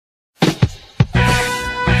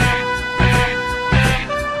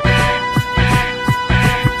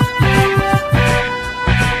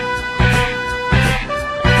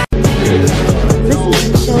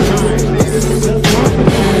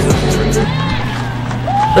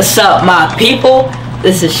What's up, my people?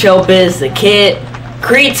 This is ShowBizz the Kid.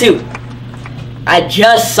 Creed 2. I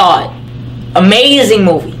just saw it. Amazing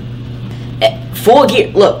movie. Full gear.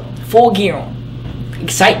 Look, full gear on.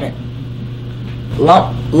 Excitement.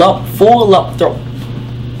 Full lump throat.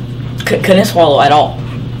 Couldn't swallow at all.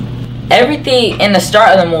 Everything in the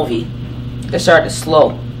start of the movie, it started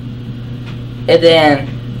slow. And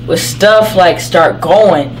then with stuff like start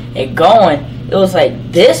going, it was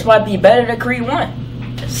like, this might be better than Creed 1.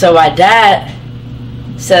 So my dad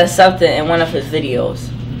said something in one of his videos,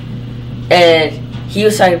 and he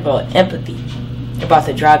was talking about empathy, about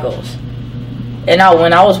the Dragos. And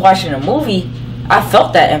when I was watching the movie, I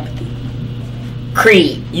felt that empathy.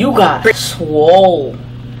 Creed, you got swole,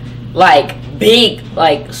 like big,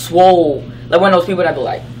 like swole, like one of those people that be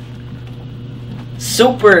like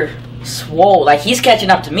super swole. Like he's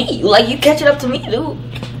catching up to me. Like you catching up to me, dude.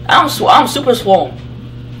 I'm super swole.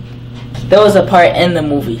 There was a part in the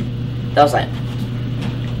movie that was like,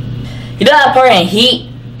 you know that part in Heat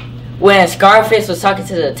when Scarface was talking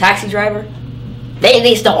to the taxi driver?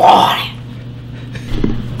 They still on it.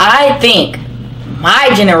 I think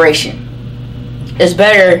my generation is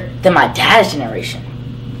better than my dad's generation.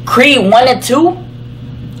 Creed 1 and 2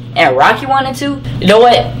 and Rocky 1 and 2. You know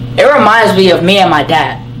what? It reminds me of me and my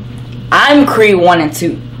dad. I'm Creed 1 and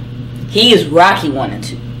 2. He is Rocky 1 and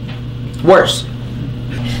 2. Worse.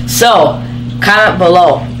 So, comment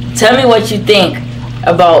below. Tell me what you think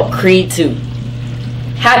about Creed 2.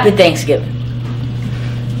 Happy Thanksgiving.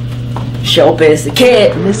 ShowBizz the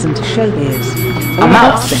Kid. Listen to ShowBizz. I'm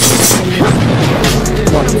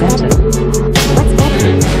out.